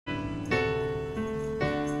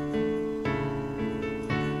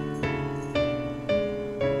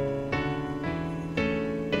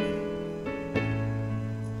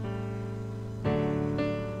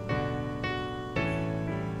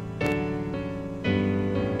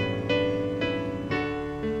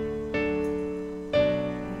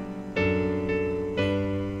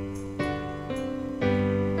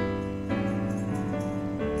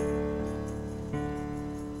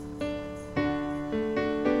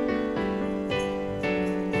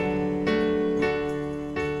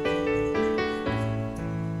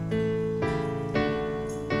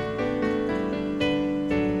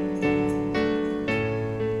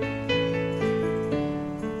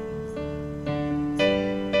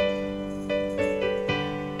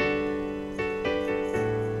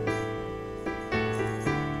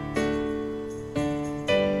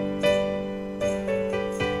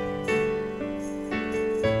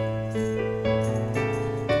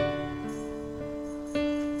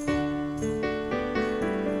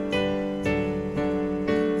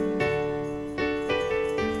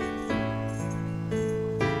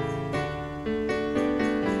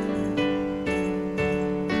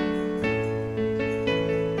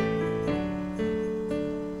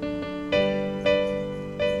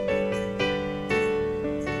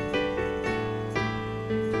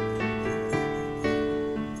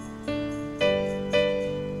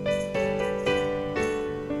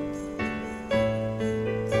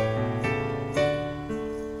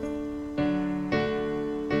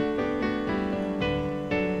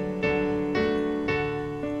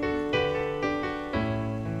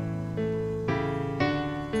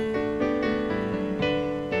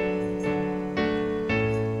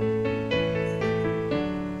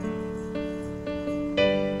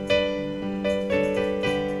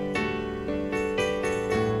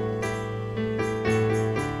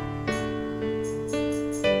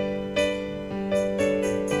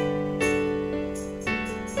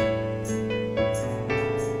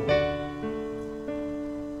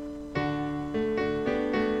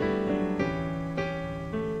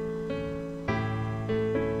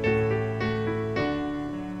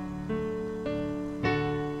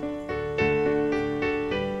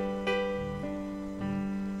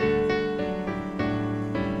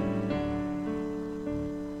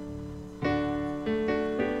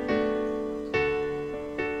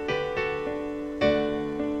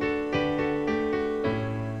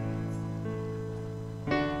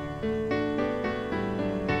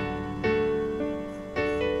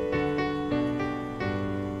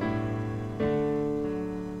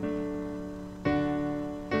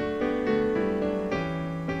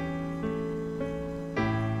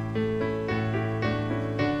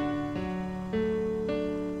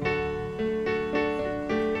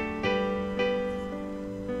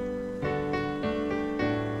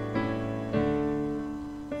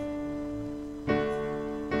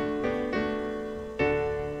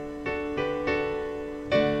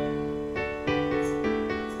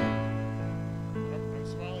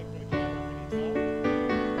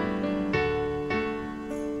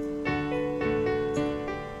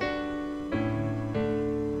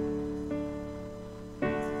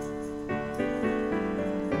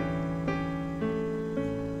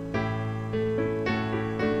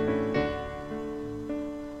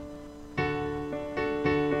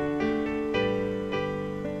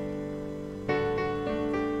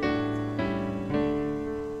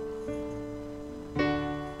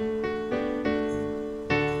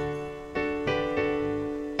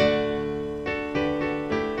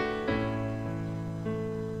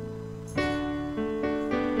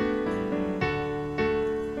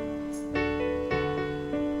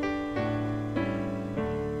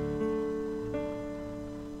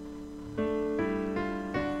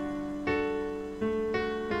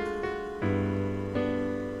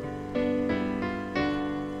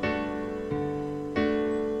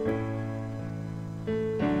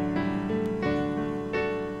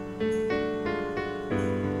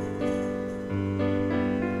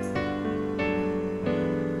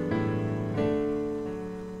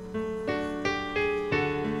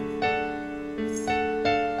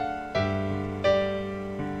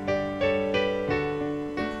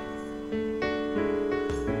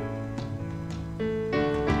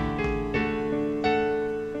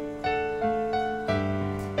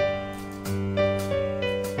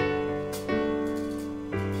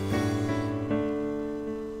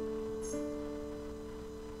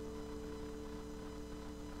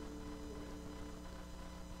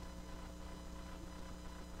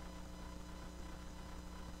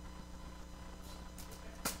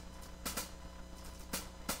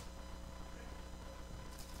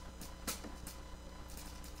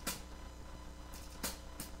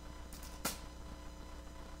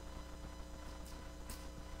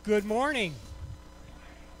Good morning.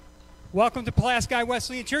 Welcome to Pulaski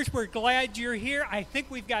Wesleyan Church. We're glad you're here. I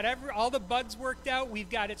think we've got all the bugs worked out. We've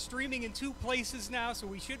got it streaming in 2 places now, so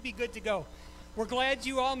we should be good to go. We're glad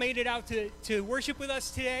you all made it out to worship with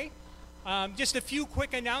us today. Just a few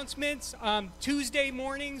quick announcements. Tuesday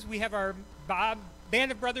mornings, we have our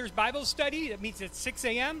Band of Brothers Bible study. It meets at 6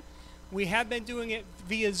 a.m. We have been doing it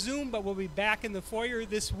via Zoom, but we'll be back in the foyer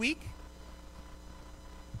this week.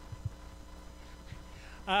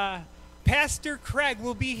 Pastor Craig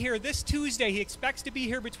will be here this Tuesday. He expects to be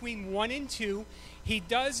here between 1 and 2. He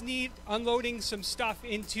does need unloading some stuff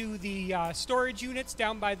into the storage units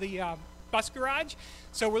down by the bus garage.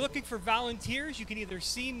 So we're looking for volunteers. You can either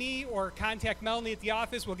see me or contact Melanie at the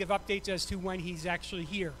office. We'll give updates as to when he's actually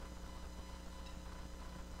here.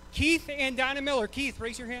 Keith and Donna Miller. Keith,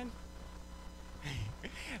 raise your hand.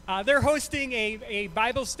 They're hosting a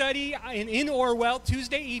Bible study in Orwell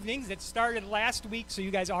Tuesday evenings that started last week, so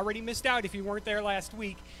you guys already missed out if you weren't there last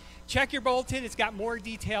week. Check your bulletin. It's got more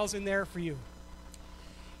details in there for you.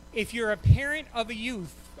 If you're a parent of a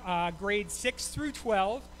youth, grades 6 through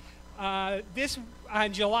 12, this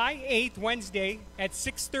on July 8th, Wednesday, at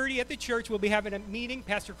 6:30 at the church, we'll be having a meeting.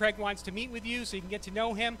 Pastor Craig wants to meet with you so you can get to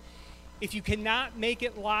know him. If you cannot make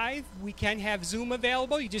it live, we can have Zoom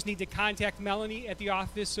available. You just need to contact Melanie at the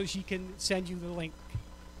office so she can send you the link.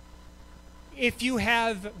 If you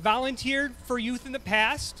have volunteered for youth in the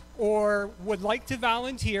past or would like to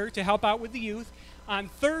volunteer to help out with the youth, on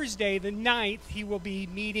Thursday, the 9th, he will be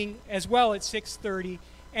meeting as well at 6:30.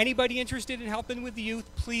 Anybody interested in helping with the youth,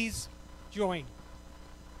 please join.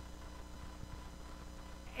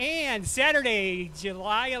 And Saturday,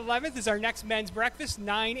 July 11th, is our next men's breakfast,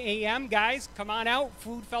 9 a.m. Guys, come on out,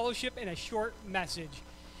 food, fellowship, and a short message.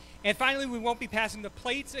 And finally, we won't be passing the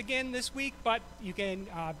plates again this week, but you can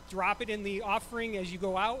drop it in the offering as you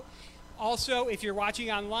go out. Also, if you're watching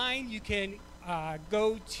online, you can mail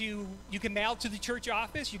to the church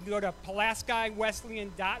office. You can go to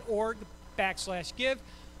PulaskiWesleyan.org/give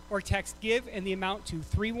or text give and the amount to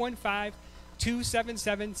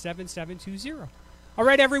 315-277-7720. All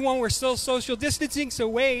right, everyone, we're still social distancing, so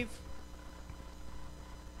wave.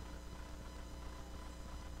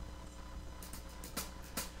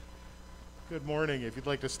 Good morning. If you'd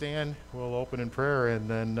like to stand, we'll open in prayer and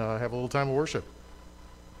then have a little time of worship.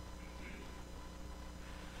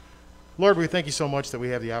 Lord, we thank you so much that we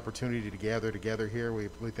have the opportunity to gather together here. We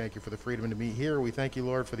thank you for the freedom to meet here. We thank you,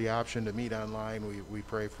 Lord, for the option to meet online. We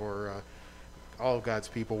pray for all of God's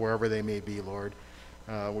people, wherever they may be, Lord.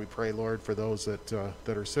 We pray, Lord, for those that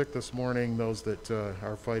are sick this morning, those that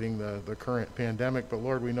are fighting the current pandemic. But,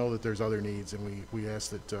 Lord, we know that there's other needs, and we ask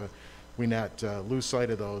that we not lose sight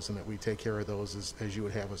of those and that we take care of those as you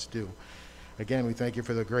would have us do. Again, we thank you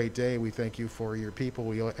for the great day. We thank you for your people.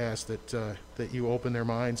 We ask that you open their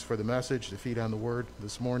minds for the message, to feed on the word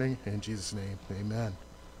this morning. In Jesus' name, amen.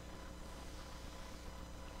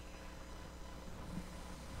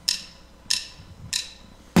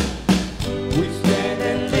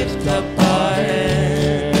 Lift up our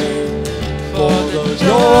hands, for the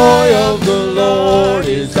joy of the Lord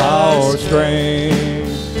is our strength.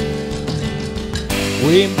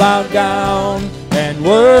 We bow down and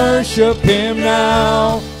worship him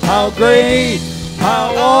now. How great,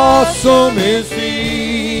 how awesome is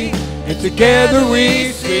he, and together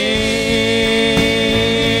we sing.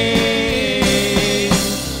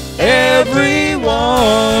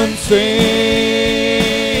 Everyone sing.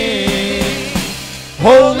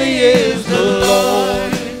 Holy is the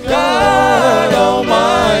Lord God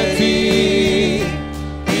Almighty.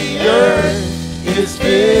 The earth is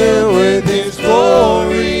filled with his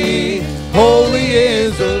glory. Holy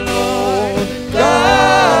is the Lord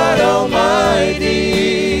God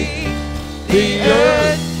Almighty. The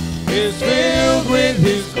earth is filled with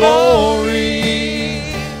his glory.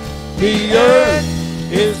 The earth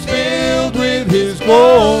is filled with his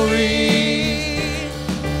glory.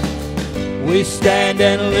 We stand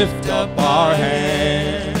and lift up our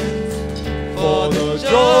hands, for the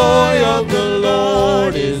joy of the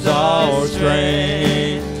Lord is our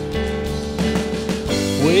strength.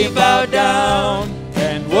 We bow down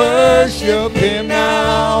and worship him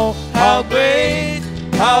now. How great,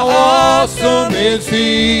 how awesome is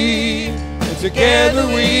he, and together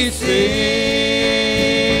we sing.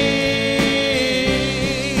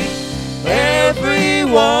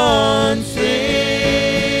 Everyone sing.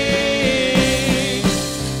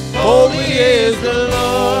 Holy is the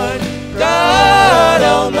Lord God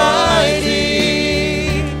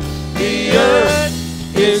Almighty. The earth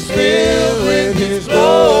is filled with his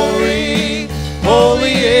glory.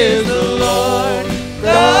 Holy is the Lord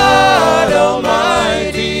God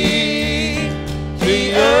Almighty.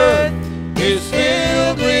 The earth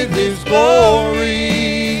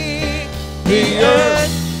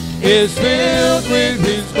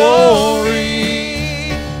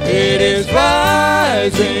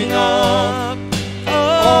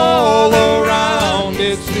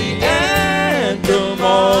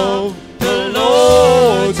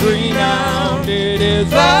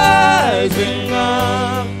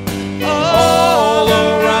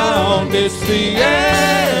It's the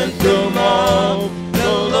anthem of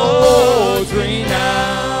the Lord's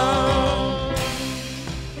renown.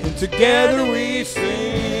 And together we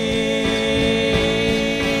sing.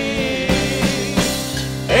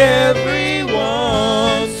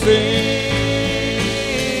 Everyone sing.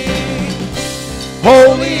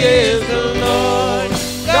 Holy is the Lord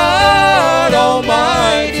God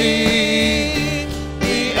Almighty.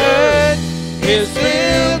 The earth is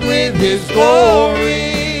filled with His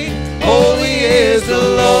glory. Holy is the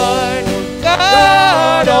Lord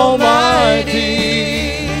God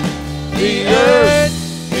Almighty. The earth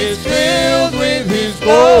is filled with His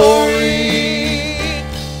glory.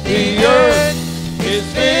 The earth is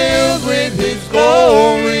filled with His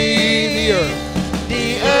glory.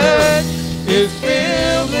 The earth is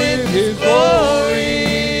filled with His glory.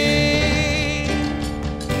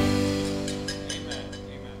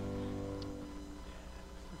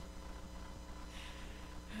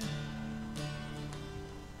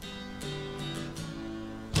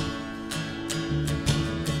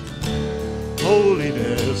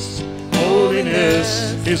 Holiness,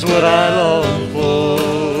 holiness is what I long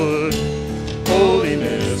for.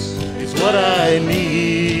 Holiness is what I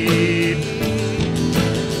need.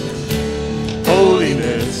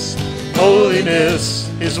 Holiness, holiness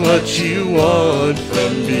is what you want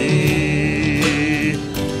from me.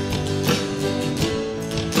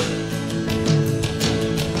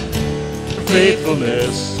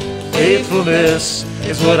 Faithfulness, faithfulness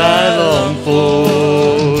is what I long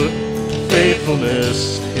for.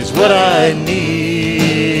 Faithfulness is what I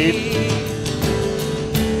need.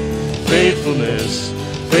 Faithfulness,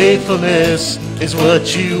 faithfulness is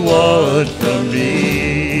what you want from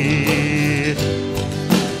me.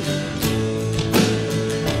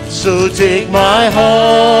 So take my heart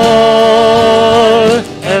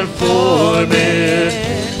and form it.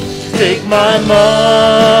 Take my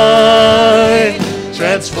mind,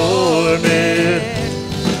 transform it.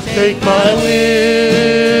 Take my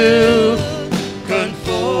will,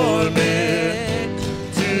 conform it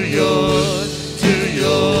to yours,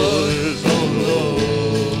 oh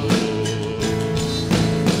Lord.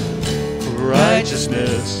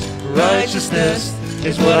 Righteousness, righteousness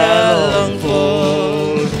is what I long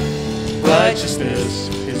for. Righteousness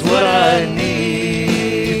is what I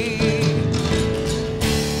need.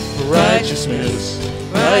 Righteousness,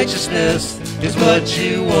 righteousness is what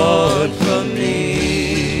you want from me.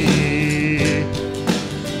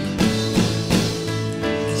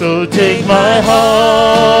 So take my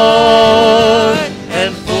heart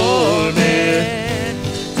and form it.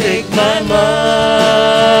 Take my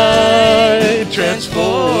mind,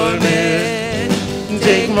 transform it.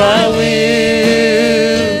 Take my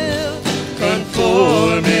will,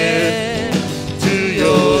 conform it to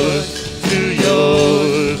yours,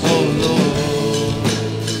 oh Lord.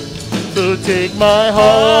 So take my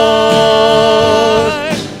heart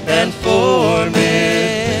and form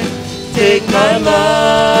it. Take my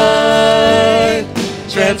mind,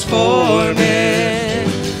 transform it.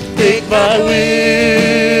 Take my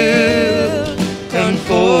will,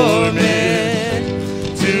 conform it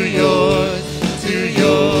to yours,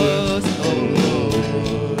 oh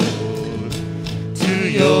Lord. To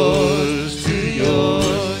yours,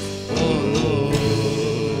 oh Lord.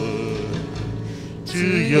 To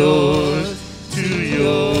yours,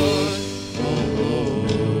 oh Lord.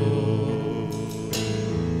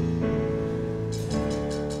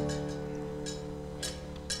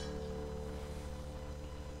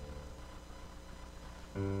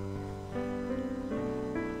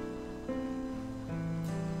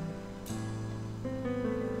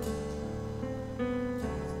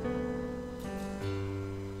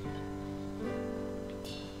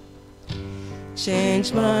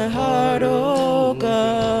 Change my heart, oh God,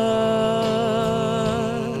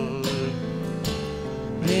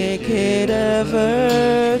 make it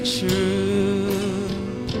ever true.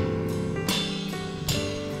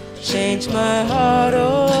 Change my heart,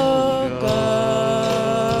 oh God,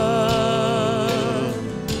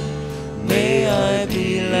 may I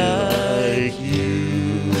be like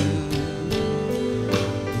you.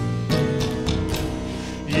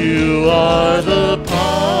 You are the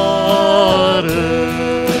potter,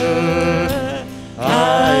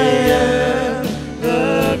 I am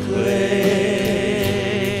the clay.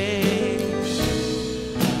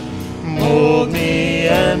 Mold me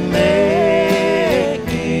and make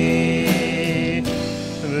me,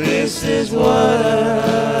 this is what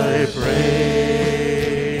I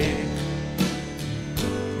pray.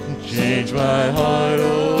 Change my heart,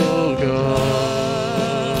 oh God,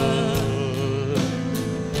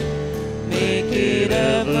 make it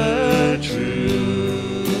ever true.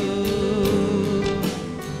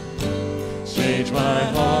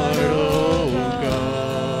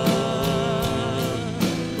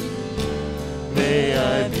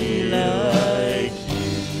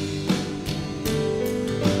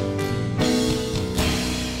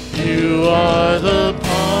 are the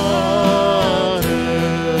potter,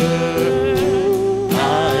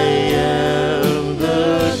 I am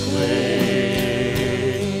the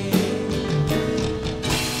clay.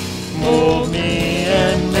 Mold me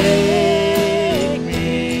and make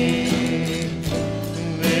me,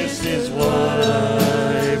 this is what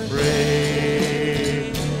I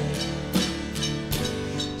pray.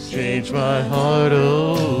 Change my heart,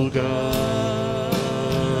 oh God.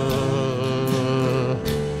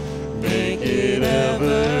 Make it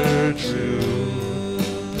ever true.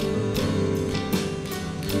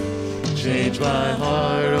 Change my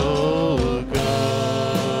heart, oh God.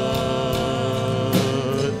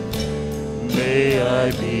 May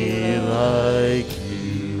I be like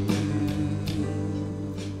you.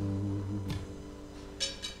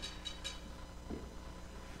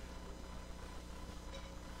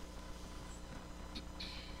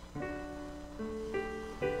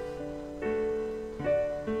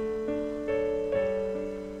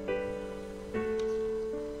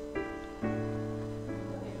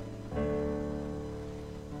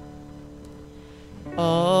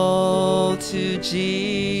 All to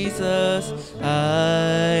Jesus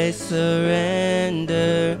I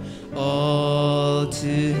surrender, all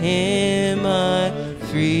to Him I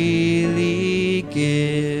freely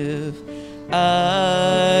give.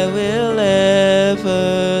 I will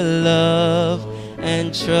ever love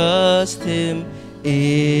and trust Him,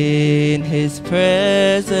 in His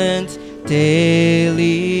presence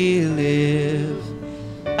daily live.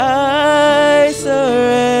 I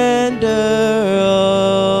surrender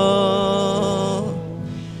all.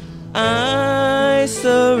 I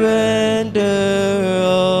surrender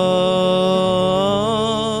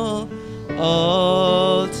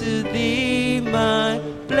all to Thee, my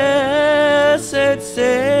blessed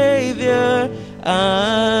Savior.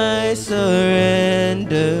 I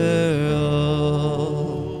surrender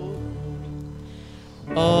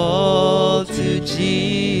all to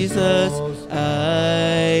Jesus.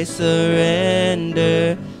 I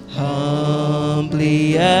surrender,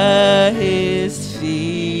 humbly at His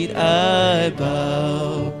feet I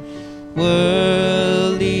bow.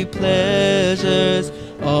 Worldly pleasures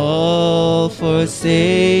all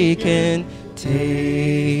forsaken,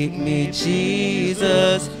 take me,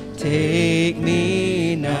 Jesus, take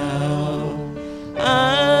me now.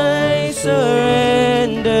 I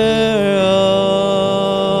surrender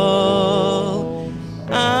all.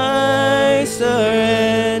 I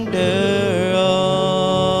surrender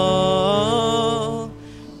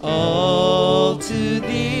all to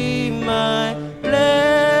Thee, my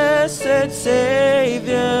blessed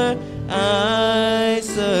Savior. I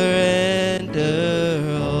surrender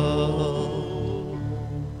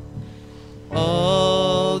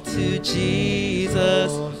all to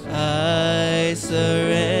Jesus. I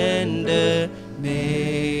surrender,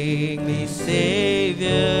 make me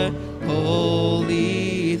Savior,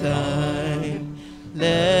 wholly Thine.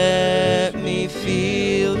 Let me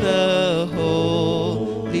feel the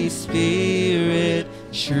Holy Spirit,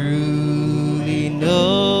 truly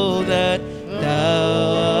know that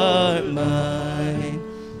Thou art mine.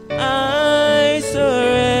 I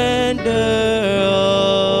surrender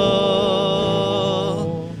all.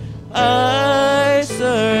 I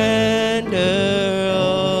surrender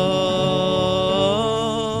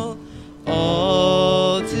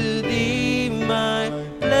all to Thee, my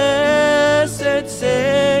blessed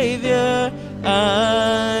Savior.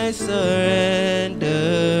 I surrender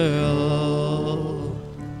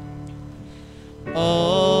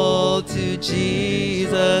all to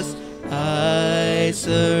Jesus. I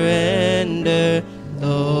surrender,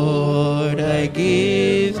 Lord, I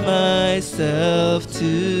give myself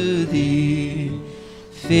to Thee.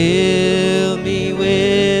 Fill me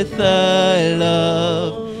with Thy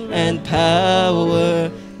love and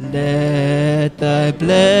power. Let Thy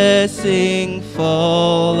blessing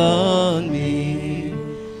fall on me.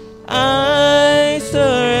 I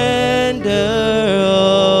surrender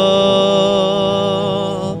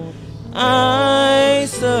all. I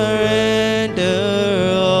surrender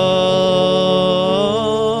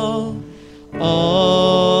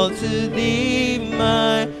all to Thee,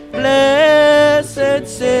 my blessed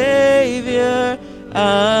Savior.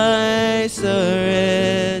 I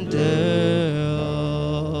surrender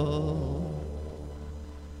all.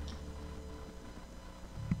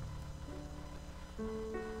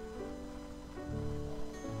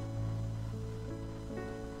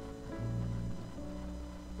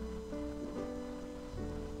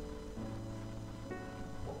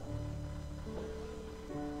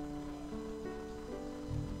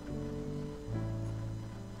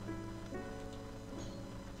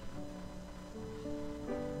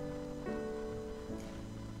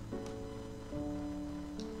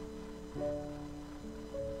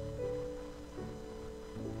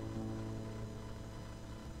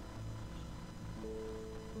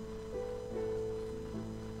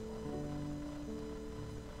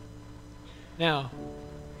 Now,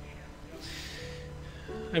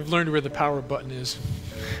 I've learned where the power button is.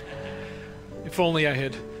 If only I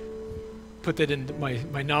had put that into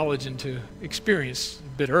my knowledge into experience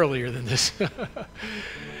a bit earlier than this.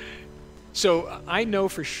 So I know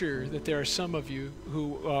for sure that there are some of you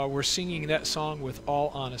who were singing that song with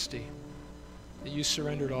all honesty, that you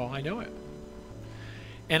surrendered all. I know it.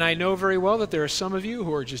 And I know very well that there are some of you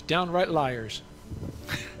who are just downright liars.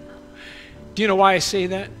 Do you know why I say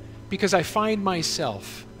that? Because I find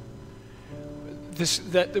myself,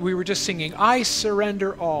 that we were just singing, I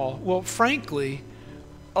surrender all. Well, frankly,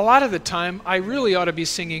 a lot of the time, I really ought to be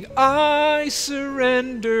singing, I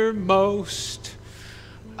surrender most.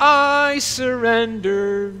 I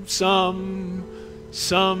surrender some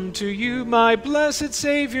to you, my blessed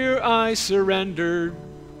Savior. I surrender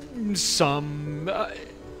some.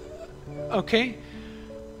 Okay?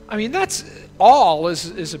 I mean, that's all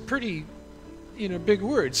is a pretty, big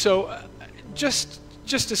word. So just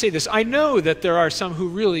to say this, I know that there are some who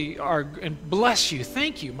really are, and bless you,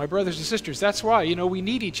 thank you, my brothers and sisters. That's why, we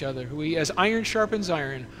need each other. As iron sharpens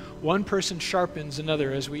iron, one person sharpens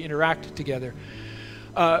another as we interact together.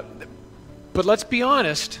 But let's be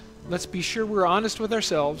honest. Let's be sure we're honest with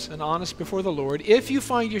ourselves and honest before the Lord. If you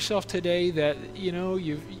find yourself today that,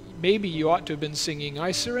 maybe you ought to have been singing,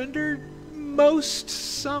 I surrender most,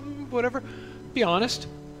 some, whatever, be honest.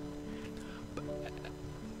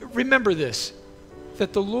 Remember this,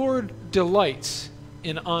 that the Lord delights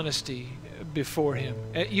in honesty before Him,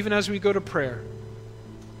 even as we go to prayer.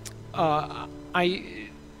 I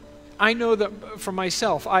know that for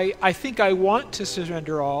myself, I think I want to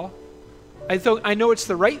surrender all. I know it's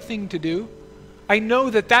the right thing to do. I know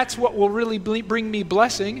that that's what will really bring me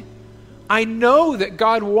blessing. I know that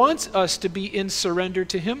God wants us to be in surrender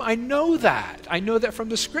to Him. I know that. I know that from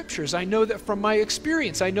the Scriptures. I know that from my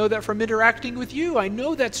experience. I know that from interacting with you. I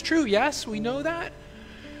know that's true. Yes, we know that.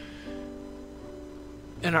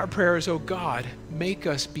 And our prayer is, oh God, make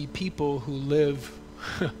us be people who live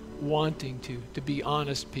wanting to be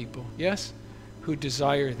honest people. Yes? Who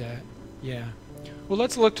desire that. Yeah. Well,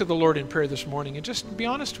 let's look to the Lord in prayer this morning and just be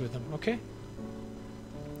honest with Him, okay?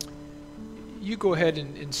 You go ahead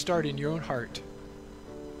and start in your own heart.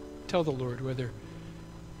 Tell the Lord whether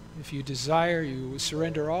if you desire, you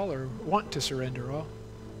surrender all or want to surrender all.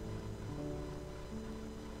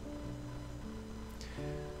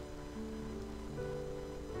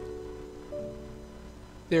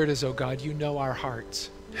 There it is, oh God, you know our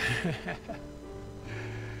hearts.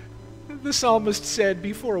 The psalmist said,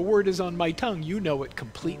 before a word is on my tongue, you know it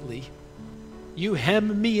completely. You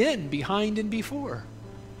hem me in behind and before.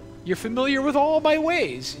 You're familiar with all my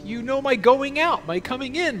ways. You know my going out, my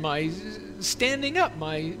coming in, my standing up,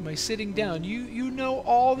 my sitting down. You know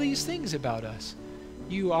all these things about us.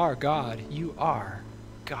 You are God. You are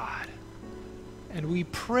God. And we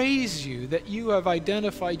praise you that you have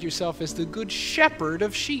identified yourself as the good shepherd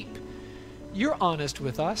of sheep. You're honest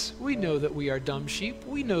with us. We know that we are dumb sheep.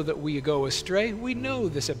 We know that we go astray. We know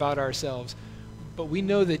this about ourselves. But we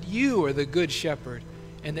know that you are the good shepherd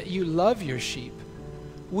and that you love your sheep.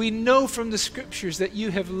 We know from the Scriptures that you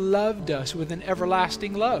have loved us with an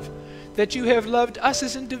everlasting love, that you have loved us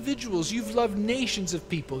as individuals. You've loved nations of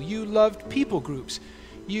people. You loved people groups.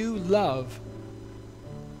 You love.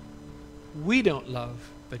 We don't love,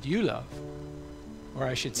 but you love. Or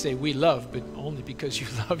I should say we love, but only because you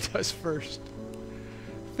loved us first.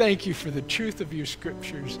 Thank you for the truth of your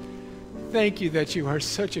Scriptures. Thank you that you are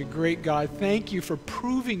such a great God. Thank you for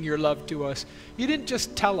proving your love to us. You didn't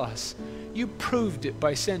just tell us. You proved it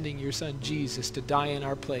by sending your Son Jesus to die in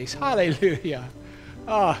our place. Hallelujah.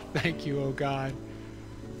 Ah, thank you, O God.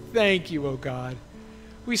 Thank you, O God.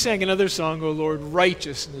 We sang another song, O Lord,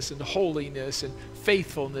 righteousness and holiness and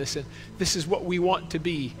faithfulness, and this is what we want to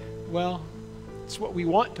be. Well, it's what we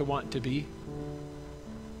want to be.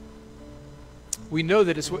 We know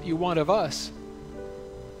that it's what you want of us.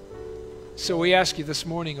 So we ask you this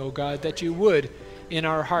morning, O God, that you would, in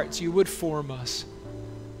our hearts, you would form us.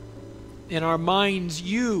 In our minds,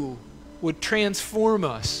 you would transform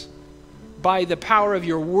us by the power of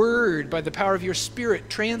your word, by the power of your Spirit.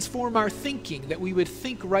 Transform our thinking, that we would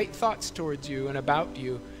think right thoughts towards you and about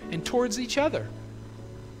you and towards each other.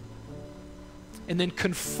 And then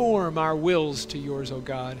conform our wills to yours, O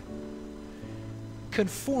God.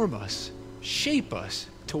 Conform us, shape us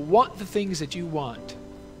to want the things that you want,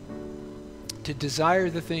 to desire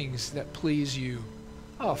the things that please you.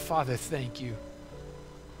 Oh, Father, thank you.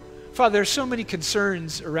 Father, there's so many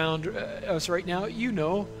concerns around us right now. You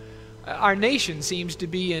know, our nation seems to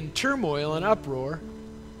be in turmoil and uproar.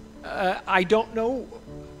 I don't know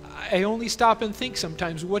I only stop and think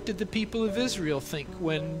sometimes, what did the people of Israel think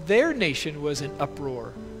when their nation was in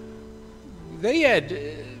uproar? They had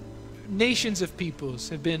nations of peoples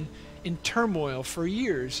have been in turmoil for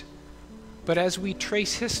years. But as we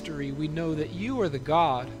trace history, we know that you are the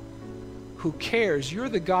God who cares. You're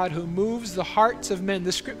the God who moves the hearts of men.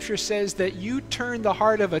 The scripture says that you turn the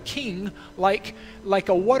heart of a king like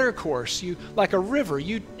a watercourse, like a river.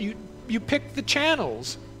 You pick the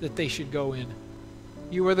channels that they should go in.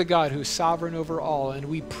 You are the God who's sovereign over all, and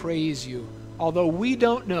we praise you. Although we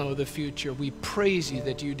don't know the future, we praise you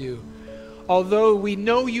that you do. Although we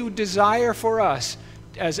know you desire for us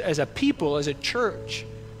as a people, as a church,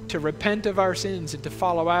 to repent of our sins and to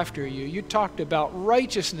follow after you. You talked about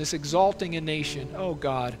righteousness exalting a nation. Oh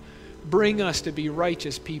God, bring us to be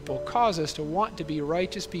righteous people. Cause us to want to be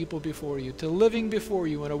righteous people before you, to living before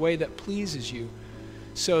you in a way that pleases you,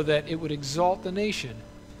 so that it would exalt the nation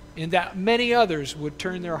and that many others would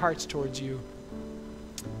turn their hearts towards you.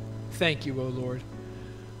 Thank you, O Lord.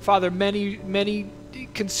 Father, many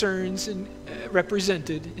concerns and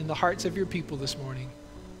represented in the hearts of your people this morning.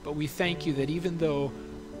 But we thank you that even though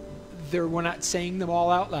we're not saying them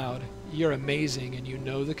all out loud, you're amazing and you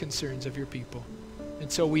know the concerns of your people.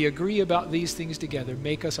 And so we agree about these things together.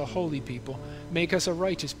 Make us a holy people. Make us a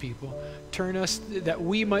righteous people. Turn us that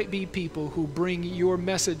we might be people who bring your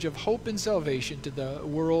message of hope and salvation to the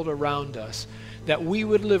world around us. That we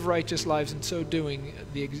would live righteous lives, and so doing,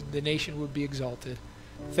 the nation would be exalted.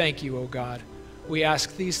 Thank you, O God. We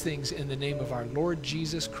ask these things in the name of our Lord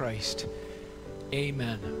Jesus Christ.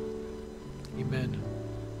 Amen. Amen.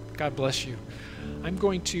 God bless you.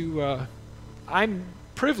 I'm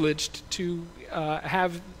privileged to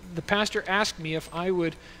have the pastor ask me if I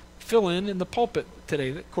would fill in the pulpit today.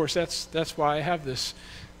 Of course, that's why I have this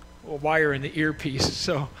wire in the earpiece.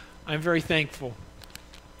 So I'm very thankful.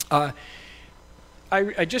 I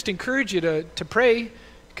just encourage you to pray,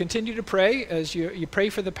 continue to pray as you pray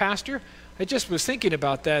for the pastor. I just was thinking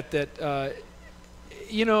about that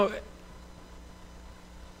you know,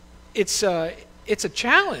 it's a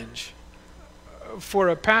challenge for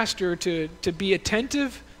a pastor to be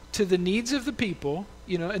attentive to the needs of the people,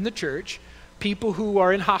 you know, in the church, people who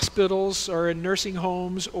are in hospitals or in nursing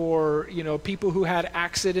homes, or, you know, people who had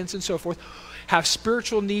accidents and so forth, have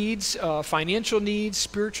spiritual needs, financial needs,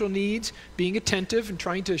 spiritual needs, being attentive and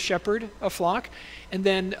trying to shepherd a flock. And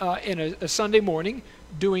then in a Sunday morning,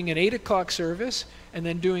 doing an 8 o'clock service, and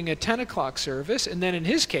then doing a 10 o'clock service. And then in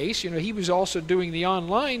his case, you know, he was also doing the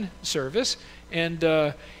online service. And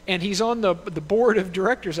he's on the board of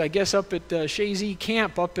directors, I guess, up at Shazy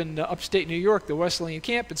Camp up in upstate New York, the Wesleyan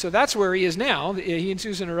Camp. And so that's where he is now. He and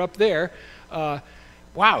Susan are up there.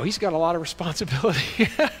 Wow, he's got a lot of responsibility.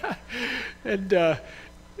 And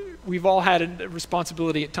we've all had a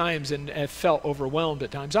responsibility at times and have felt overwhelmed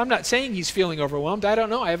at times. I'm not saying he's feeling overwhelmed. I don't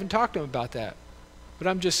know. I haven't talked to him about that. But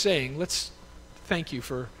I'm just saying, let's thank you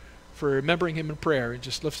for remembering him in prayer and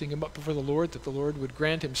just lifting him up before the Lord, that the Lord would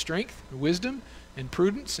grant him strength and wisdom and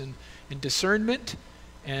prudence and discernment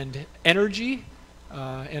and energy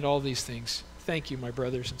and all these things. Thank you, my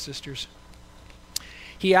brothers and sisters.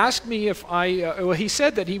 He asked me if he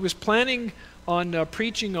said that he was planning on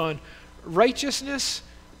preaching on righteousness.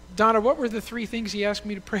 Donna, what were the 3 things he asked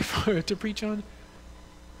me to pray for, to preach on?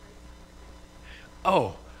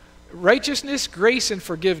 Oh, righteousness, grace, and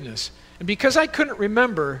forgiveness. And because I couldn't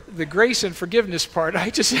remember the grace and forgiveness part,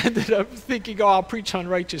 I just ended up thinking, oh, I'll preach on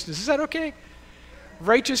righteousness. Is that okay?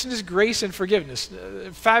 Righteousness, grace, and forgiveness.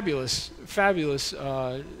 Fabulous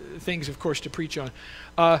things, of course, to preach on.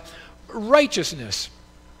 Righteousness.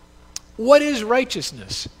 What is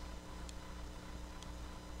righteousness?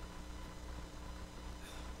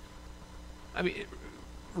 I mean,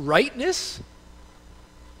 rightness?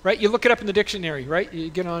 Right? You look it up in the dictionary, right?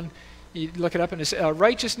 You look it up and it's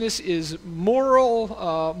righteousness is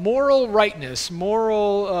moral rightness,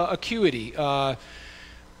 moral acuity.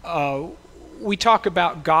 We talk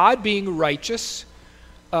about God being righteous.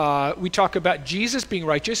 We talk about Jesus being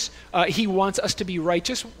righteous. He wants us to be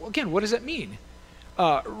righteous. Again, what does that mean?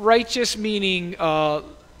 Righteous meaning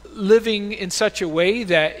living in such a way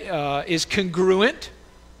that is congruent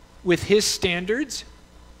with his standards.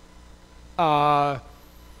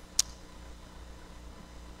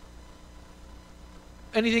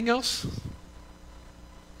 Anything else?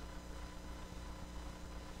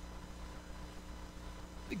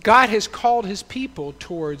 God has called his people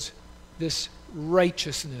towards this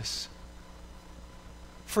righteousness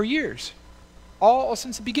for years. All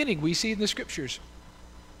since the beginning, we see in the scriptures.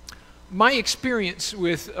 My experience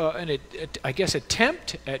with I guess,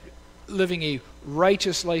 attempt at living a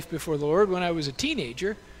righteous life before the Lord when I was a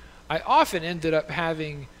teenager, I often ended up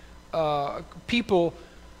having people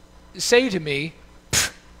say to me,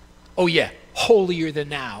 "Oh yeah, holier than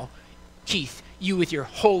thou. Keith, you with your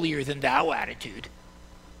holier than thou attitude."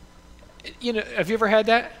 You know, have you ever had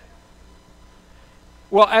that?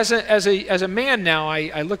 Well, as a man now,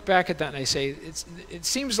 I look back at that and I say, it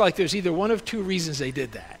seems like there's either one of two reasons they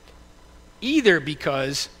did that. Either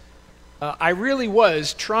because I really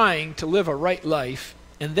was trying to live a right life,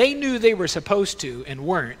 and they knew they were supposed to and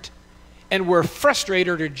weren't, and were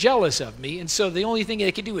frustrated or jealous of me, and so the only thing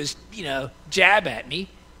they could do is, jab at me.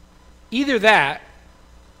 Either that,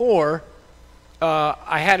 or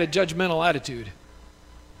I had a judgmental attitude.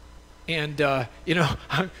 And,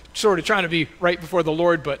 I'm sort of trying to be right before the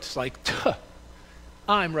Lord, but it's like,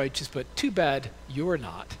 I'm righteous, but too bad you're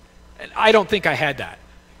not. And I don't think I had that.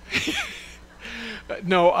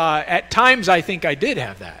 No, at times I think I did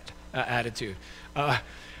have that attitude.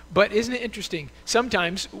 But isn't it interesting?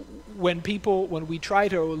 Sometimes when we try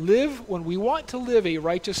to live, when we want to live a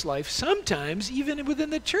righteous life, sometimes even within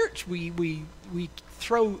the church, we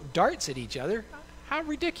throw darts at each other. How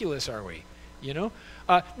ridiculous are we?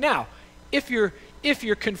 Now, if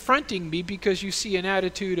you're confronting me because you see an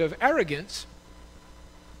attitude of arrogance,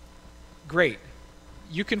 great.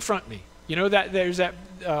 You confront me. That there's that.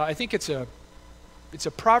 I think it's a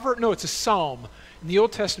proverb. No, it's a psalm in the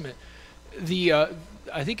Old Testament.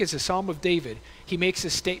 I think it's a Psalm of David. He makes a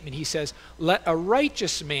statement. He says, "Let a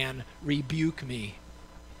righteous man rebuke me,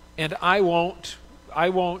 and I won't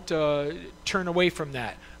turn away from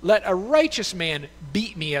that. Let a righteous man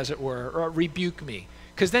beat me, as it were, or rebuke me."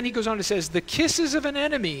 Because then he goes on and says, "The kisses of an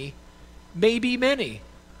enemy may be many,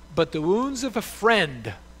 but the wounds of a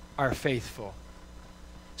friend are faithful."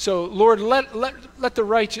 So, Lord, let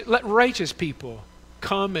righteous people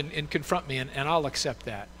come and confront me, and I'll accept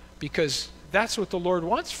that. Because that's what the Lord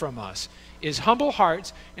wants from us, is humble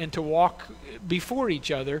hearts and to walk before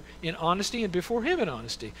each other in honesty and before Him in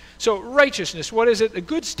honesty. So righteousness, what is it? A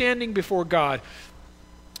good standing before God.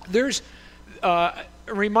 There's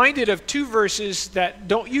reminded of two verses that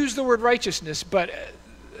don't use the word righteousness, but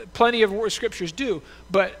plenty of scriptures do.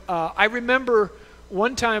 But I remember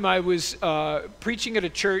one time I was preaching at a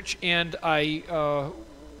church, and I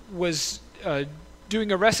was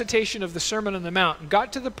doing a recitation of the Sermon on the Mount, and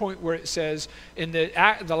got to the point where it says, in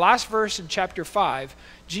the last verse in chapter 5,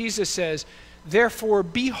 Jesus says, therefore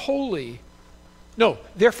be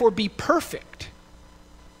perfect,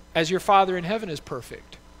 as your Father in heaven is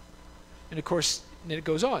perfect. And of course, then it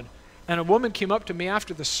goes on. And a woman came up to me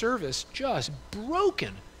after the service, just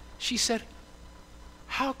broken. She said,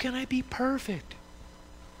 "How can I be perfect?"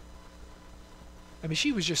 I mean,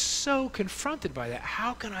 she was just so confronted by that.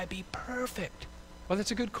 How can I be perfect? Well,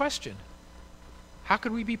 that's a good question. How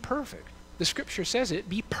could we be perfect? The scripture says it,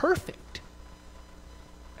 be perfect,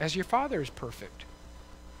 as your Father is perfect.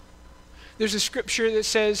 There's a scripture that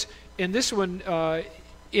says, in this one, I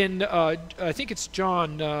think it's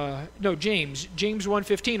James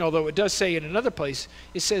 1:15, although it does say in another place,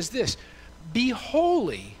 it says this, be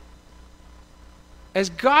holy as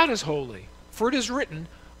God is holy. For it is written,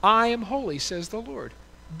 I am holy, says the Lord.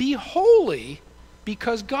 Be holy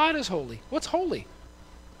because God is holy. What's holy?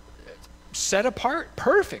 Set apart,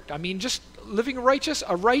 perfect. I mean, just living a righteous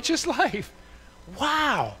life.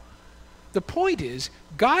 Wow. The point is,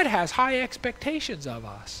 God has high expectations of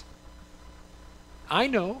us. I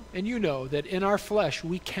know, and you know, that in our flesh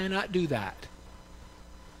we cannot do that.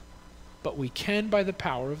 But we can by the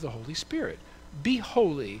power of the Holy Spirit. Be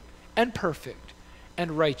holy and perfect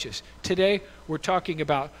and righteous. Today we're talking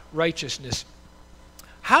about righteousness.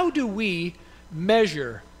 How do we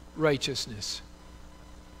measure righteousness?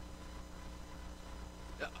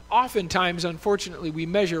 Oftentimes, unfortunately, we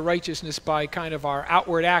measure righteousness by kind of our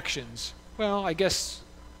outward actions. Well, I guess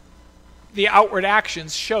the outward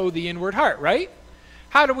actions show the inward heart, right?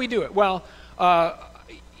 How do we do it? Well,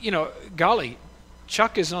 golly,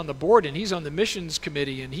 Chuck is on the board and he's on the missions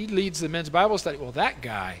committee and he leads the men's Bible study. Well, that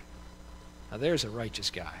guy, now there's a righteous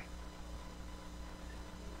guy.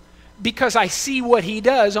 Because I see what he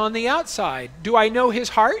does on the outside. Do I know his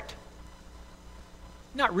heart?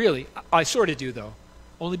 Not really. I sort of do, though.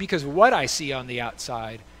 Only because of what I see on the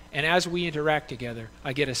outside. And as we interact together,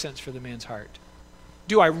 I get a sense for the man's heart.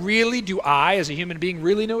 Do I, as a human being,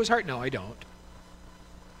 really know his heart? No, I don't.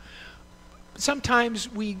 Sometimes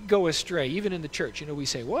we go astray, even in the church. We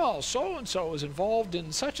say, well, so-and-so is involved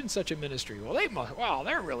in such and such a ministry. Well,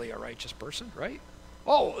 they're really a righteous person, right?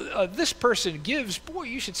 Oh, this person gives, boy,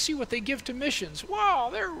 you should see what they give to missions. Wow,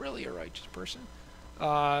 they're really a righteous person.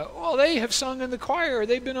 Well, they have sung in the choir,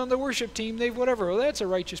 they've been on the worship team, they've whatever. Well, that's a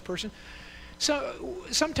righteous person. So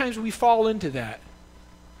sometimes we fall into that.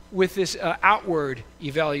 with this outward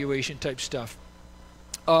evaluation type stuff.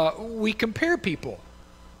 We compare people.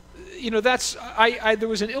 You know, there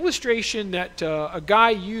was an illustration that a guy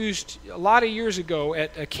used a lot of years ago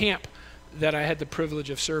at a camp that I had the privilege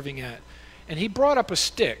of serving at. And he brought up a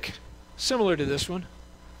stick, similar to this one.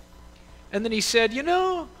 And then he said, you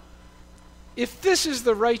know, if this is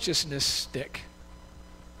the righteousness stick,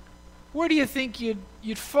 where do you think you'd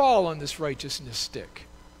fall on this righteousness stick?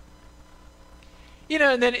 You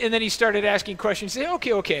know, and then he started asking questions. He said,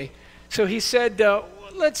 okay. So he said,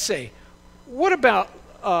 let's say, what about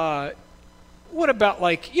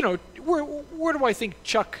like, you know, where do I think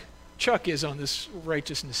Chuck is on this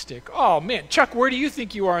righteousness stick? Oh man, Chuck, where do you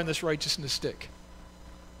think you are on this righteousness stick?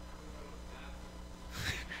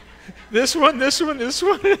 This one.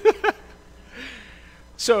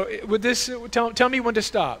 So with this, tell me when to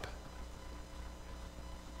stop.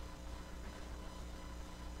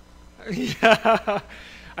 Yeah,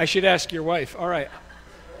 I should ask your wife. All right,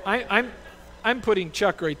 I'm putting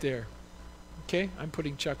Chuck right there. Okay, I'm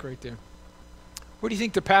putting Chuck right there. Where do you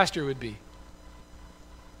think the pastor would be?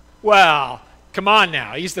 Well, come on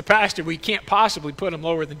now. He's the pastor. We can't possibly put him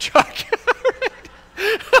lower than Chuck.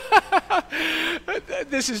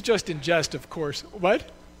 This is just in jest, of course. What?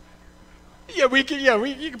 Yeah, we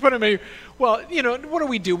can put him in. Well, you know,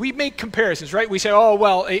 what do? We make comparisons, right? We say, oh,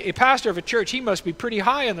 well, a pastor of a church, he must be pretty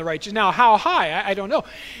high on the righteous. Now, how high? I don't know.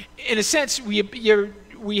 In a sense,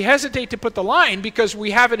 we hesitate to put the line because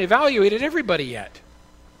we haven't evaluated everybody yet.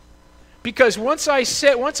 Because once I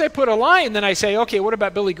put a line, then I say, okay, what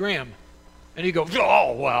about Billy Graham? And you go,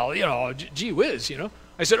 oh, well, you know, gee whiz, you know.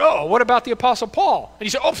 I said, oh, what about the Apostle Paul? And he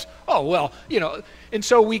said, oh, well, you know. And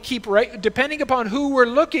so we keep, right, depending upon who we're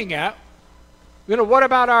looking at, you know, what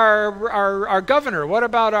about our governor? What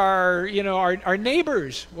about our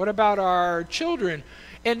neighbors? What about our children?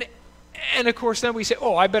 And of course, then we say,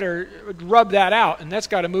 oh, I better rub that out, and that's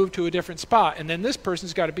got to move to a different spot. And then this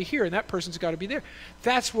person's got to be here, and that person's got to be there.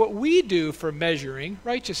 That's what we do for measuring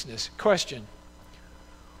righteousness. Question.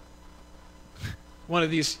 One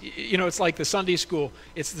of these, you know, it's like the Sunday school.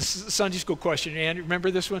 It's the Sunday school question. And remember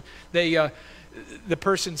this one? The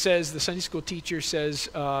person says, the Sunday school teacher says,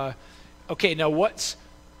 okay, now what's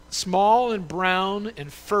small and brown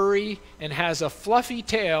and furry and has a fluffy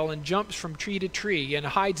tail and jumps from tree to tree and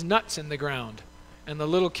hides nuts in the ground? And the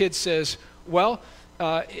little kid says, well,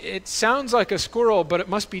 it sounds like a squirrel, but it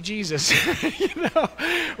must be Jesus. You know,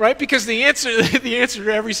 right? Because the answer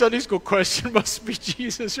to every Sunday school question must be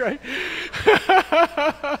Jesus, right?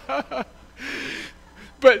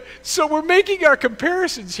 But so we're making our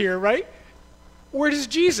comparisons here, right? Where does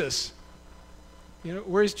Jesus? You know,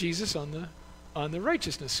 where's Jesus on the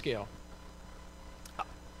righteousness scale?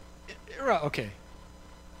 Okay.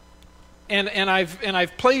 And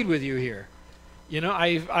I've played with you here. You know,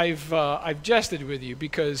 I've jested with you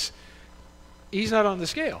because he's not on the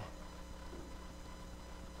scale.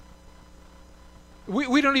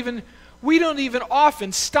 We don't even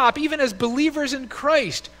often stop, even as believers in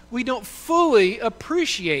Christ, we don't fully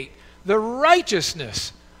appreciate the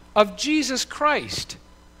righteousness of Jesus Christ.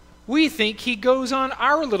 We think he goes on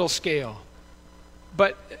our little scale.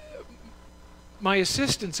 But my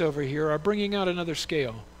assistants over here are bringing out another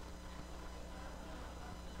scale.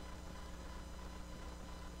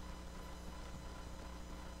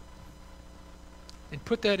 And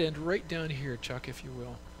put that end right down here, Chuck, if you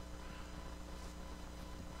will.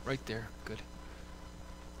 Right there. Good.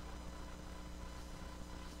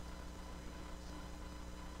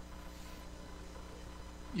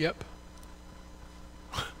 Yep.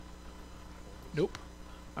 Nope.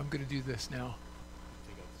 I'm going to do this now.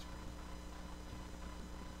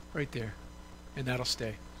 Right there. And that'll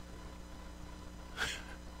stay.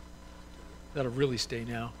 That'll really stay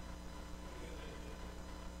now.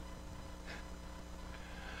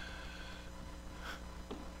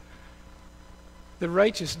 The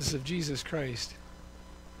righteousness of Jesus Christ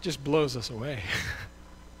just blows us away.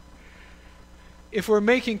 If we're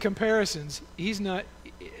making comparisons, he's not...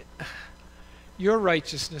 Your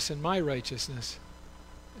righteousness and my righteousness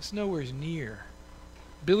is nowhere near.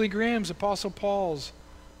 Billy Graham's, Apostle Paul's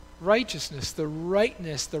righteousness, the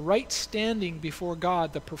rightness, the right standing before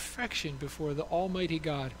God, the perfection before the Almighty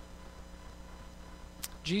God.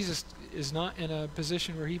 Jesus is not in a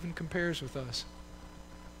position where he even compares with us.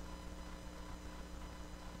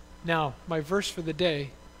 Now, my verse for the day,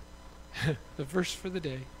 the verse for the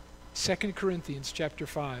day, 2 Corinthians chapter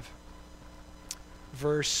 5,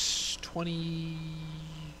 verse 21.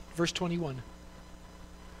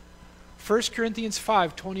 1 Corinthians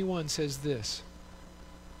 5:21 says this: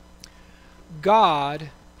 God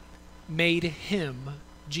made him,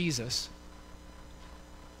 Jesus,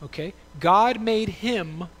 Okay? God made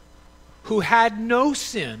him who had no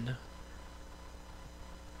sin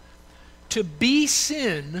to be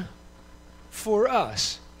sin for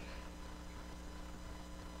us,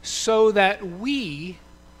 so that we,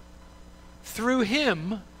 through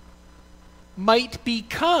him, might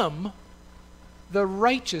become the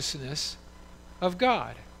righteousness of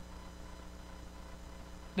God.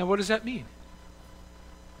 Now, what does that mean?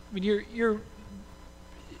 I mean,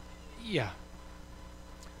 yeah.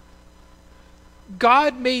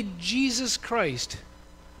 God made Jesus Christ,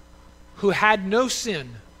 who had no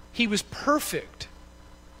sin. He was perfect.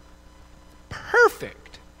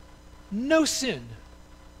 Perfect. No sin.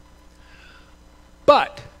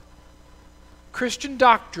 But Christian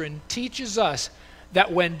doctrine teaches us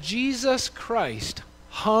that when Jesus Christ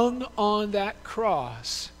hung on that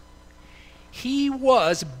cross, he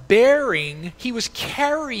was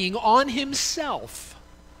carrying on himself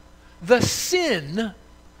the sin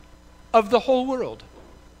of the whole world.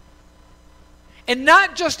 And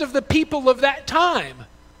not just of the people of that time.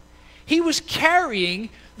 He was carrying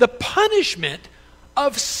the punishment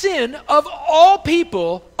of sin of all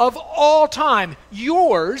people of all time,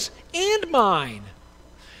 yours and mine.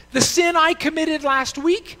 The sin I committed last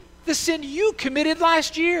week, the sin you committed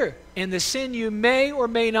last year, and the sin you may or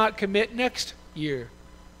may not commit next year.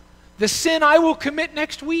 The sin I will commit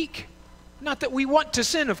next week. Not that we want to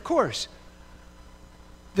sin, of course.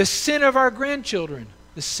 The sin of our grandchildren,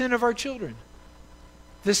 the sin of our children,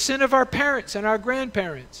 the sin of our parents and our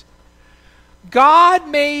grandparents. God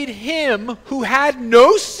made him who had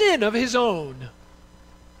no sin of his own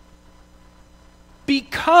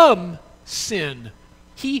become sin.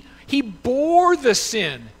 He bore the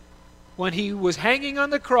sin when he was hanging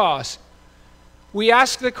on the cross. We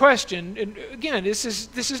ask the question, and again, this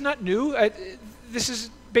is not new. This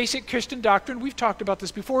is basic Christian doctrine. We've talked about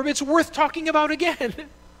this before, but it's worth talking about again.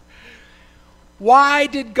 Why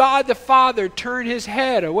did God the Father turn his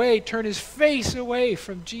face away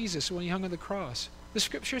from Jesus when he hung on the cross? The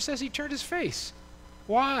scripture says he turned his face.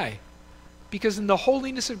 Why? Because in the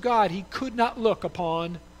holiness of God, he could not look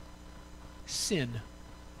upon sin.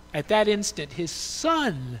 At that instant, his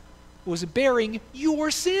Son was bearing your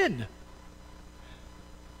sin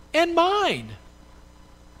and mine.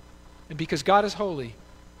 And because God is holy,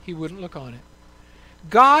 he wouldn't look on it.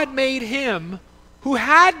 God made him who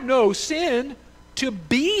had no sin to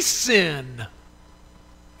be sin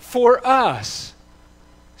for us,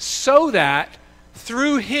 so that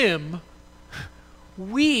through him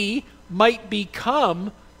we might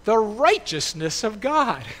become the righteousness of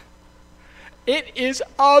God. It is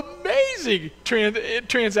amazing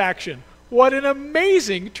transaction. What an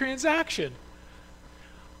amazing transaction.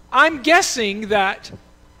 I'm guessing that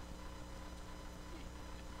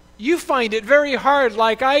you find it very hard,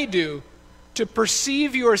 like I do, to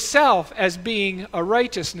perceive yourself as being a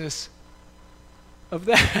righteousness of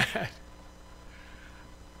that.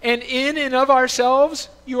 And in and of ourselves,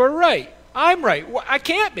 you are right. I'm right. I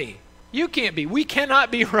can't be. You can't be. We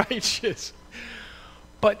cannot be righteous.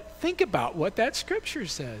 But think about what that scripture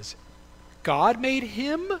says. God made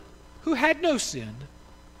him who had no sin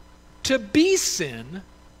to be sin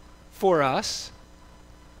for us,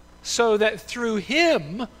 so that through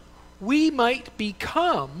him we might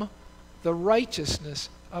become the righteousness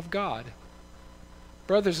of God.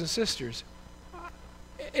 Brothers and sisters,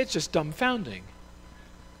 it's just dumbfounding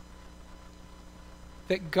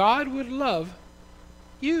that God would love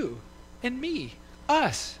you and me,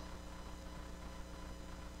 us,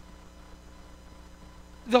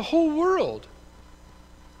 the whole world,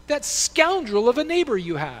 that scoundrel of a neighbor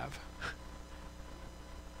you have,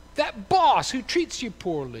 that boss who treats you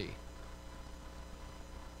poorly.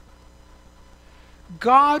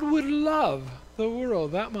 God would love the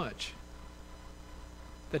world that much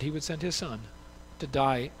that he would send his Son to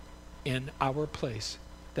die in our place,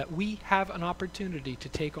 that we have an opportunity to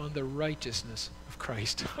take on the righteousness of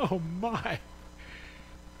Christ. Oh my!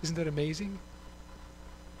 Isn't that amazing?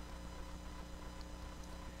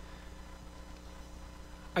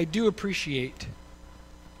 I do appreciate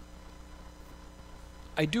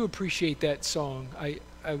that song. I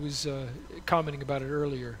was commenting about it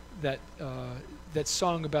earlier, that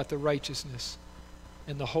song about the righteousness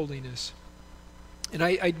and the holiness. And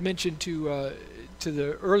I mentioned to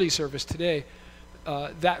the early service today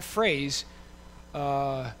that phrase.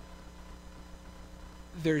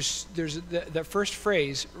 There's that first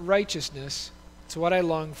phrase, righteousness. It's what I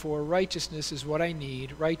long for. Righteousness is what I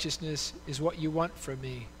need. Righteousness is what you want from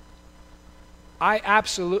me. I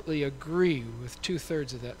absolutely agree with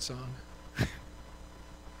 2/3 of that song.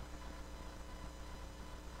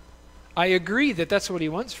 I agree that that's what he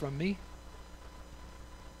wants from me.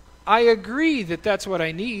 I agree that that's what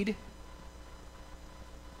I need.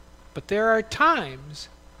 But there are times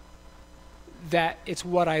that it's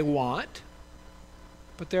what I want.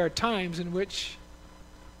 But there are times in which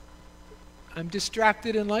I'm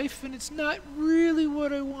distracted in life and it's not really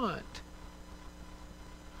what I want.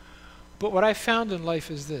 But what I found in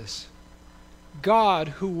life is this. God,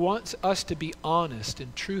 who wants us to be honest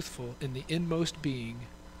and truthful in the inmost being,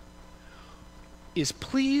 is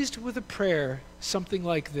pleased with a prayer something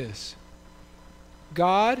like this.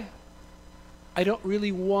 God, I don't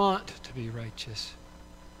really want to be righteous,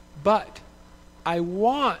 but I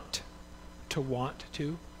want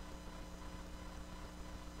to.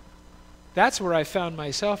 That's where I found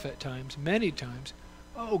myself at times, many times.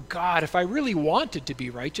 Oh God, if I really wanted to be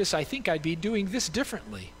righteous, I think I'd be doing this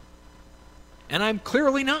differently. And I'm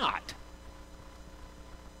clearly not.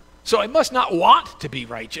 So I must not want to be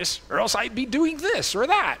righteous, or else I'd be doing this or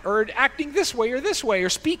that, or acting this way, or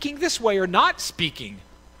speaking this way, or not speaking.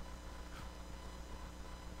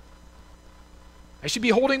 I should be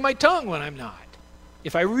holding my tongue when I'm not,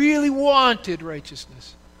 if I really wanted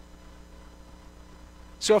righteousness.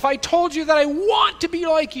 So if I told you that I want to be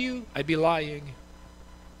like you, I'd be lying.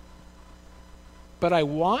 But I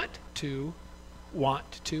want to.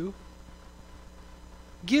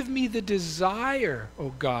 Give me the desire, O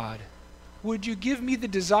God. Would you give me the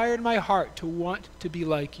desire in my heart to want to be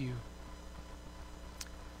like you?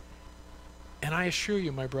 And I assure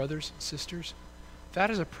you, my brothers and sisters,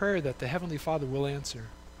 that is a prayer that the Heavenly Father will answer.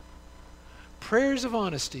 Prayers of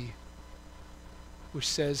honesty, which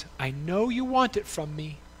says, I know you want it from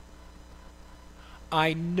me.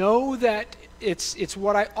 I know that it's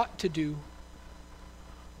what I ought to do.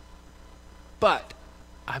 But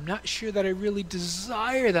I'm not sure that I really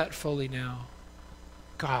desire that fully now.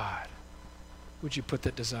 God, would you put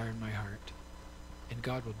that desire in my heart? And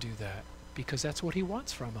God will do that because that's what he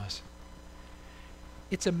wants from us.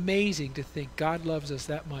 It's amazing to think God loves us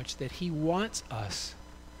that much that he wants us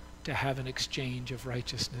to have an exchange of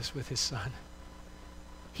righteousness with his Son.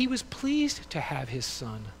 He was pleased to have his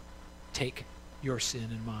Son take your sin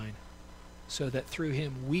and mine so that through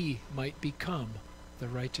him we might become the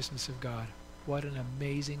righteousness of God. What an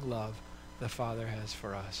amazing love the Father has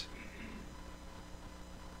for us.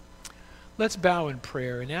 Let's bow in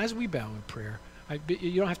prayer. And as we bow in prayer,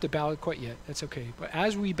 you don't have to bow quite yet. That's okay. But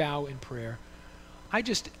as we bow in prayer,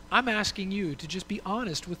 I'm asking you to just be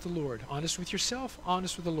honest with the Lord. Honest with yourself,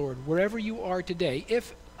 honest with the Lord. Wherever you are today.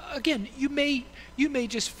 If, again, you may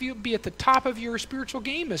just be at the top of your spiritual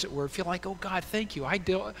game, as it were. Feel like, oh God, thank you.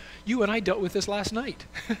 You and I dealt with this last night.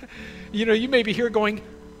 You may be here going,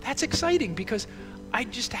 that's exciting because I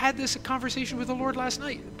just had this conversation with the Lord last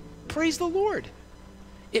night. Praise the Lord.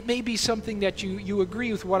 It may be something that you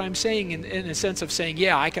agree with what I'm saying in a sense of saying,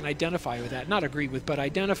 yeah, I can identify with that. Not agree with, but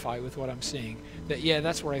identify with what I'm saying. That, yeah,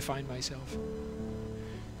 that's where I find myself.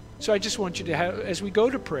 So I just want you to have, as we go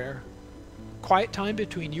to prayer, quiet time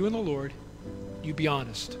between you and the Lord, you be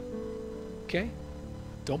honest. Okay?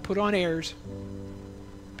 Don't put on airs.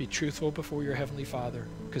 Be truthful before your Heavenly Father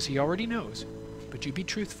because he already knows. But you be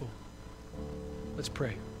truthful. Let's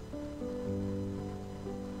pray.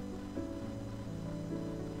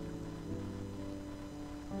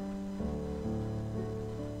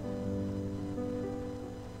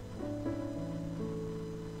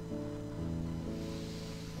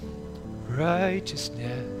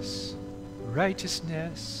 Righteousness,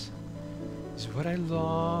 righteousness is what I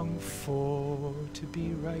long for, to be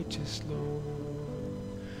righteous, Lord.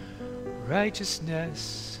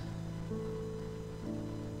 Righteousness.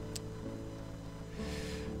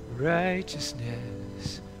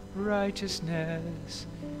 Righteousness, righteousness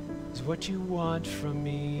is what you want from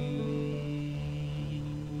me.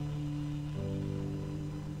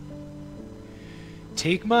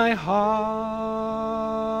 Take my heart,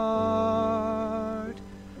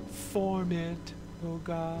 form it, O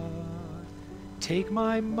God. Take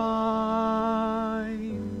my mind,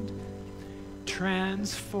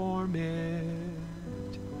 transform it.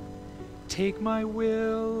 Take my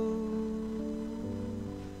will,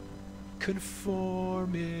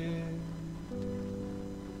 conform it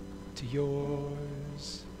to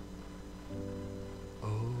yours, O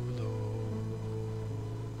Lord.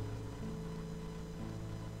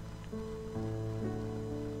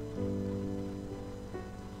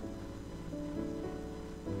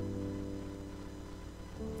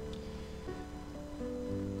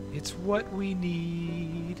 It's what we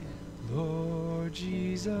need, Lord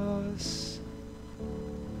Jesus.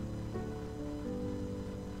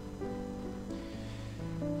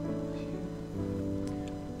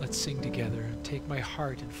 Let's sing together. Take my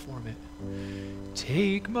heart and form it.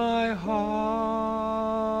 Take my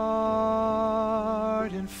heart.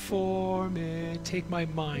 heart and form it. Take my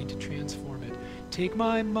mind, transform it. Take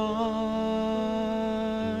my mind,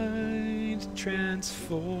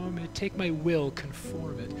 transform it. Take my will,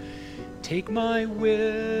 conform it. Take my will,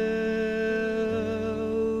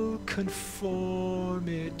 conform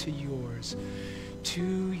it to yours.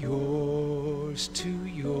 To yours,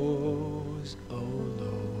 O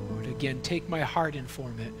Lord. Again, take my heart and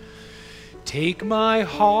form it. Take my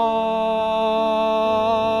heart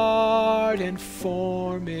and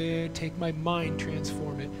form it. Take my mind,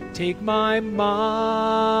 transform it. Take my mind,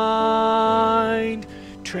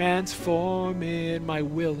 transform it. My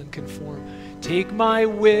will and conform. Take my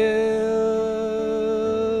will,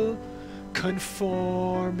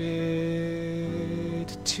 conform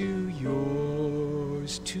it to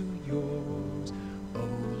yours, O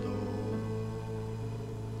Lord.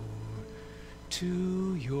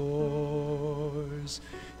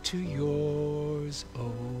 To yours,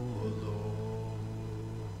 O Lord.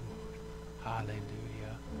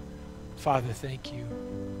 Hallelujah. Father, thank you.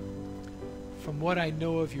 From what I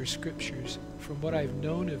know of your scriptures, from what I've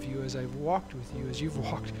known of you as I've walked with you, as you've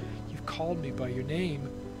called me by your name,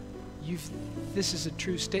 this is a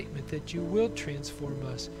true statement that you will transform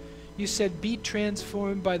us. You said, be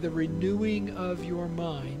transformed by the renewing of your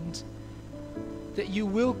mind, that you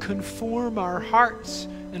will conform our hearts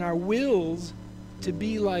and our wills to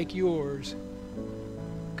be like yours.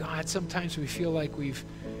 God, sometimes we feel like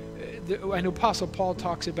I know Apostle Paul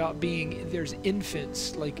talks about there's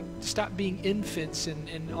infants, like stop being infants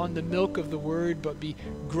and on the milk of the word, but be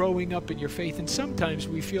growing up in your faith. And sometimes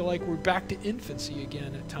we feel like we're back to infancy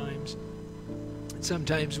again at times. And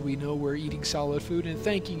sometimes we know we're eating solid food, and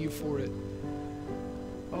thanking you for it.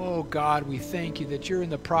 Oh God, we thank you that you're in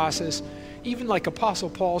the process. Even like Apostle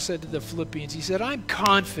Paul said to the Philippians, he said, I'm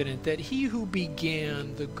confident that he who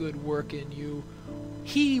began the good work in you,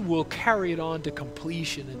 he will carry it on to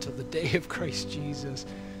completion until the day of Christ Jesus.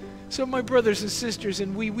 So my brothers and sisters,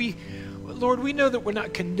 and Lord, we know that we're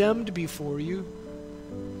not condemned before you.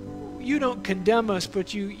 You don't condemn us,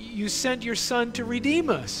 but you sent your Son to redeem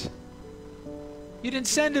us. You didn't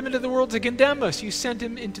send him into the world to condemn us. You sent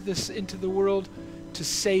him into the world to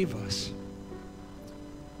save us.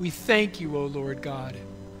 We thank you, O Lord God,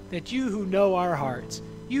 that you who know our hearts,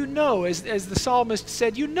 you know, as the psalmist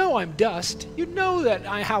said, you know I'm dust. You know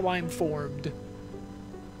how I'm formed.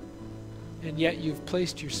 And yet you've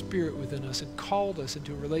placed your Spirit within us and called us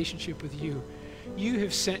into a relationship with you. You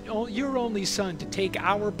have sent your only Son to take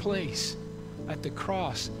our place at the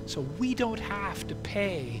cross so we don't have to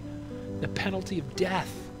pay the penalty of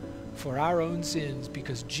death for our own sins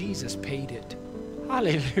because Jesus paid it.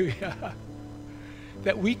 Hallelujah.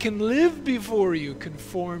 That we can live before you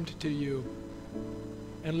conformed to you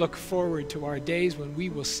and look forward to our days when we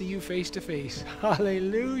will see you face to face.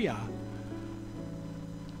 Hallelujah.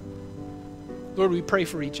 Lord, we pray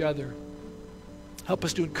for each other. Help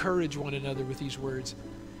us to encourage one another with these words.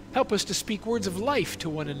 Help us to speak words of life to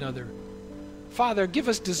one another. Father, give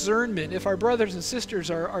us discernment. If our brothers and sisters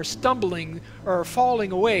are stumbling or are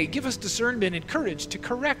falling away, give us discernment and courage to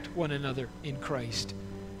correct one another in Christ,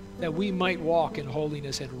 that we might walk in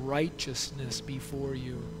holiness and righteousness before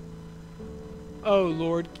you. Oh,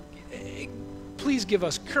 Lord, please give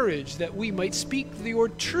us courage that we might speak your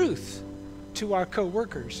truth to our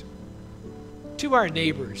co-workers, to our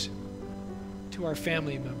neighbors, to our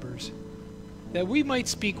family members, that we might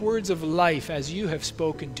speak words of life as you have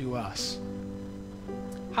spoken to us.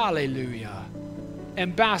 Hallelujah.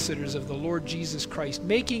 Ambassadors of the Lord Jesus Christ,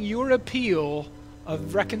 making your appeal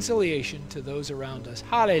of reconciliation to those around us.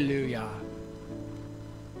 Hallelujah.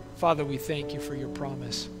 Father, we thank you for your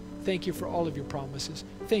promise. Thank you for all of your promises.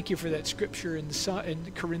 Thank you for that scripture in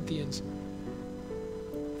Corinthians.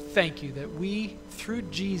 Thank you that we, through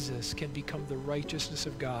Jesus, can become the righteousness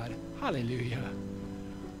of God. Hallelujah.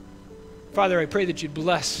 Father, I pray that you'd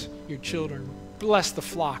bless your children. Bless the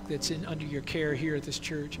flock that's under your care here at this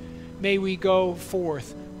church. May we go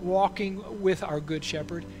forth walking with our good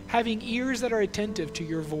shepherd, having ears that are attentive to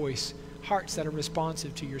your voice, hearts that are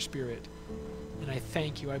responsive to your spirit. And I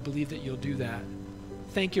thank you. I believe that you'll do that.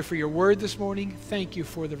 Thank you for your word this morning. Thank you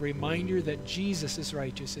for the reminder that Jesus is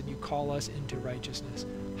righteous and you call us into righteousness.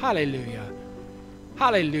 Hallelujah.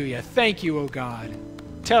 Hallelujah. Thank you, O God.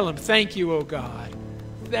 Tell him, thank you, O God.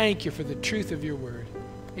 Thank you for the truth of your word.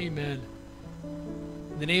 Amen.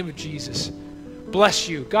 In the name of Jesus, bless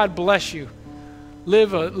you. God bless you.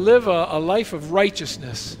 Live a life of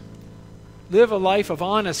righteousness. Live a life of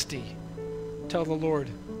honesty. Tell the Lord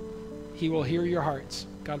he will hear your hearts.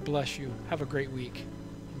 God bless you. Have a great week.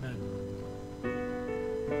 Amen.